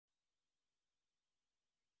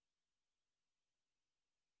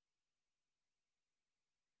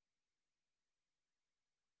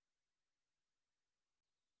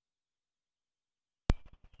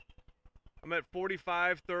I'm at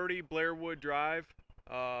 4530 Blairwood Drive.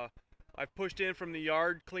 I've pushed in from the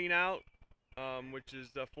yard clean out, which is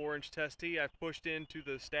a 4-inch test tee. I've pushed into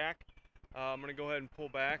the stack. I'm going to go ahead and pull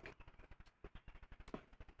back.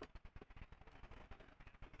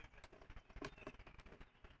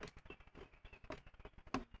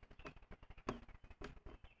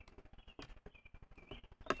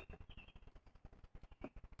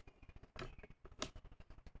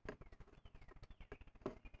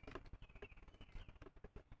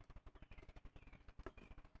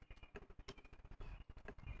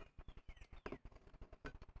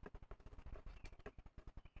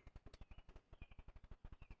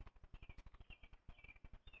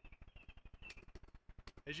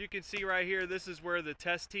 As you can see right here, this is where the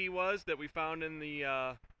test tee was that we found in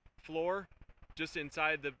the floor, just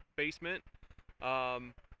inside the basement.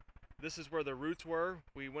 This is where the roots were.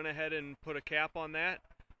 We went ahead and put a cap on that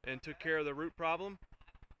and took care of the root problem.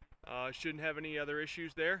 Shouldn't have any other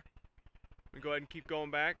issues there. We go ahead and keep going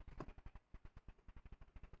back.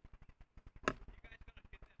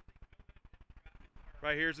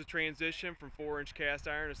 Right here's the transition from 4-inch cast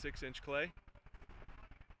iron to 6-inch clay.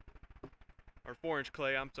 Or 4-inch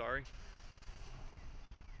clay, I'm sorry.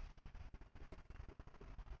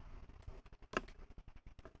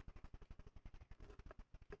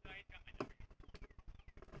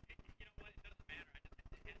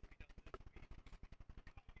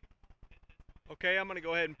 Okay, I'm going to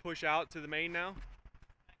go ahead and push out to the main now.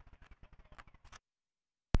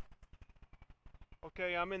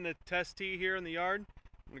 Okay, I'm in the test tee here in the yard.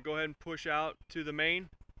 I'm going to go ahead and push out to the main.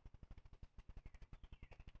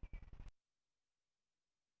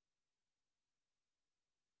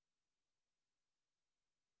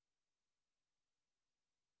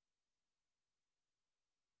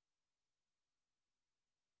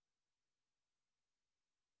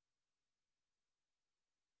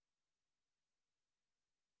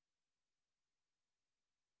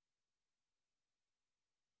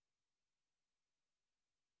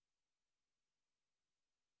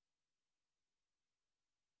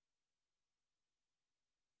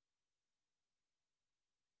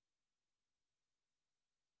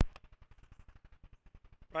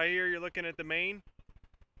 Right here you're looking at the main.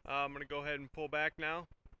 I'm going to go ahead and pull back now.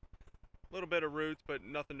 A little bit of roots, but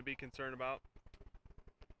nothing to be concerned about.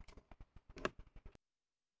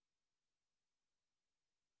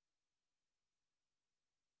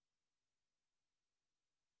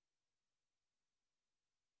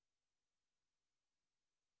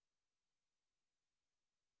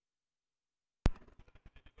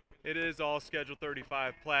 It is all Schedule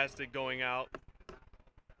 35 plastic going out.